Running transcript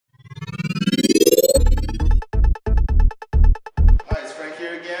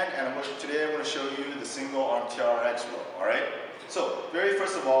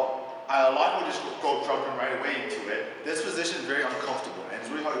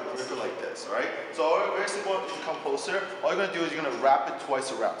this, all right? So very simple, if you come closer, all you're gonna do is you're gonna wrap it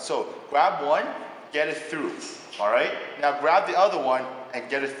twice around. So grab one, get it through, all right? Now grab the other one and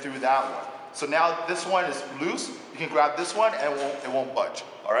get it through that one. So now this one is loose, you can grab this one and it won't budge,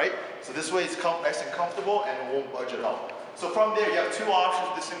 all right? So this way it's nice and comfortable and it won't budge at all. So from there, you have two options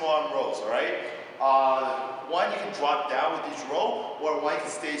with the single arm rows, all right? One, you can drop down with each row, or one can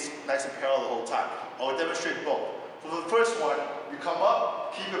stay nice and parallel the whole time. I'll demonstrate both. For the first one, you come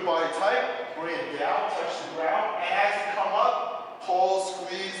up, keep your body tight, bring it down, touch the ground, and as you come up, pull,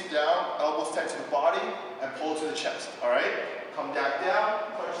 squeeze down, elbows tight to the body, and pull to the chest, all right? Come back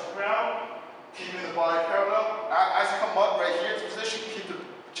down, touch the ground, keeping the body parallel. As you come up right here in this position, keep the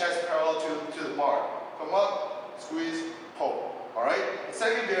chest parallel to the bar. Come up, squeeze, pull. All right? The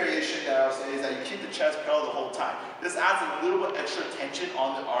second variation that I'll say is that you keep the chest parallel the whole time. This adds a little bit extra tension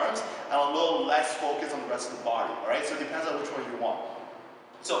on the arms and a little less focus on the rest of the body. All right? So it depends on which one you want.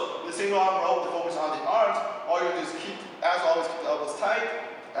 So the single arm row, the focus on the arms, all you're gonna do is keep, as always, keep the elbows tight,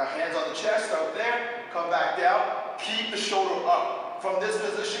 hands on the chest, start there, come back down, keep the shoulder up. From this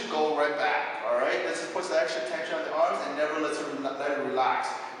position, go right back. All right? This puts the extra tension on the arms and never let it relax.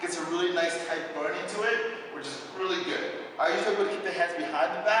 Gets a really nice tight burning to it, which is really good. I usually would keep the hands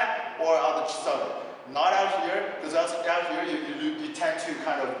behind the back or on the stomach. Not out here, because out here you tend to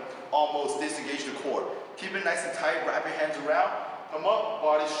kind of almost disengage the core. Keep it nice and tight, wrap your hands around, come up,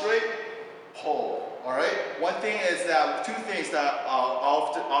 body straight, pull. All right? One thing is that, two things that I'll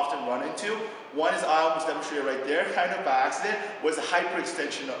often run into. One is I almost demonstrated right there, kind of by accident, was a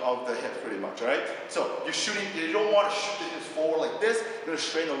hyperextension of the hips pretty much, all right? So you're shooting, you don't want to shoot the hips forward like this, you're going to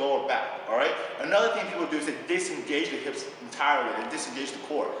strain the lower back, all right? Another thing people do is they disengage the hips entirely, they disengage the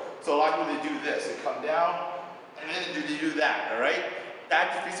core. So a lot of people, they do this, they come down, and then they do that, all right?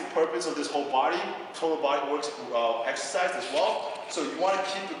 That defeats the purpose of this whole body, total body works exercise as well. So you want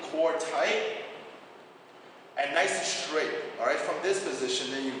to keep the core tight and nice and straight, all right? From this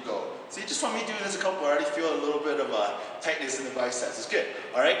position, then you go. See, just from me doing this a couple, I already feel a little bit of tightness in the biceps. It's good,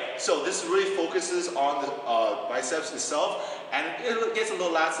 all right? So this really focuses on the biceps itself, and it gets a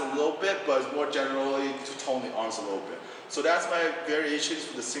little lats a little bit, but more generally to tone the arms a little bit. So that's my variations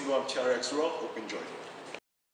for the single arm TRX row. Hope you enjoyed it.